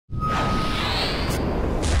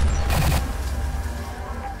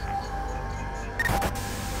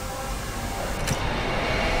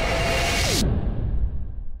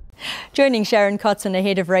Joining Sharon KOTZEN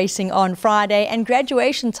ahead of racing on Friday, and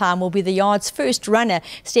graduation time will be the yard's first runner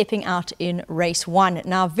stepping out in race 1.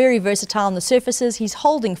 Now, very versatile on the surfaces, he's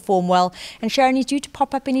holding form well, and Sharon is due to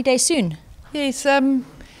pop up any day soon. Yes,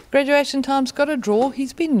 graduation time's got a draw.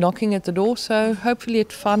 He's been knocking at the door, so hopefully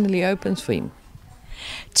it finally opens for him.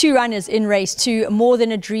 2 runners in race 2, More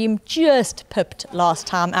Than a Dream, just pipped last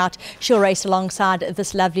time out. She'll race alongside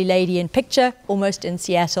this lovely lady in picture, almost in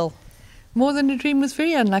Seattle. More Than a Dream was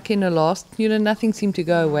very unlucky in her last. Nothing seemed to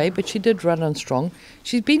go away, but she did run on strong.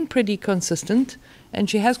 She's been pretty consistent, and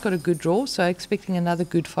she has got a good draw, so expecting another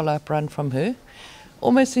good follow-up run from her.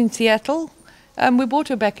 Almost in Seattle. We brought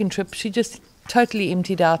her back in trip. She just totally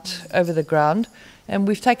emptied out over the ground, and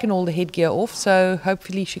we've taken all the headgear off, so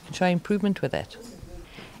hopefully she can show improvement with that.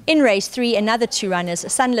 In race 3, another 2 runners,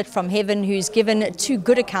 Sunlit from Heaven, who's given 2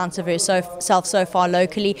 good accounts of herself so far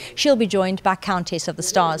locally. She'll be joined by Countess of the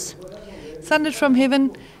Stars. Sunlit from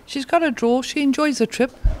Heaven, she's got a draw, she enjoys the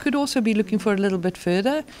trip, could also be looking for a little bit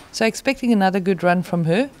further, so expecting another good run from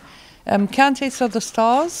her. Countess of the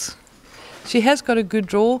Stars, she has got a good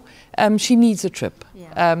draw, she needs a trip.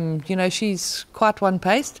 Yeah. She's quite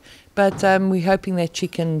one-paced, but we're hoping that she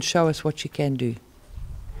can show us what she can do.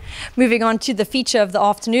 Moving on to the feature of the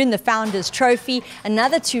afternoon, the Founders Trophy.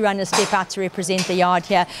 Another 2 runners step out to represent the yard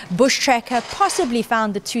here. Bush Tracker possibly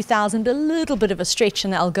found the 2000 a little bit of a stretch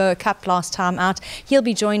in the Algoa Cup last time out. He'll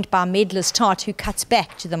be joined by medalist Tart, who cuts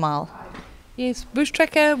back to the mile. Yes, Bush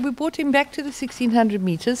Tracker, we brought him back to the 1600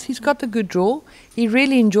 metres. He's got the good draw. He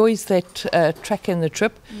really enjoys that track and the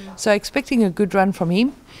trip, so expecting a good run from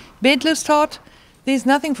him. Medalist Tart, there's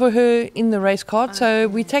nothing for her in the race card, so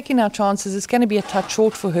we're taking our chances. It's going to be a touch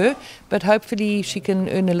short for her, but hopefully she can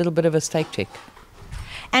earn a little bit of a stake check.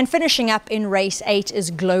 And finishing up in race 8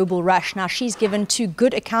 is Global Rush. Now, she's given 2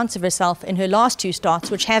 good accounts of herself in her last 2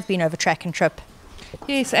 starts, which have been over track and trip.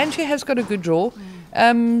 Yes, and she has got a good draw.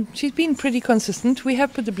 She's been pretty consistent. We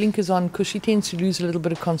have put the blinkers on because she tends to lose a little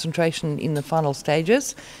bit of concentration in the final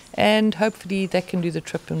stages, and hopefully that can do the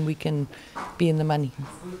trip and we can be in the money.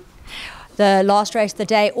 The last race of the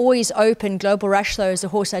day, always open. Global Rush, though, is a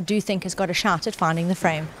horse I do think has got a shout at finding the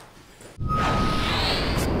frame.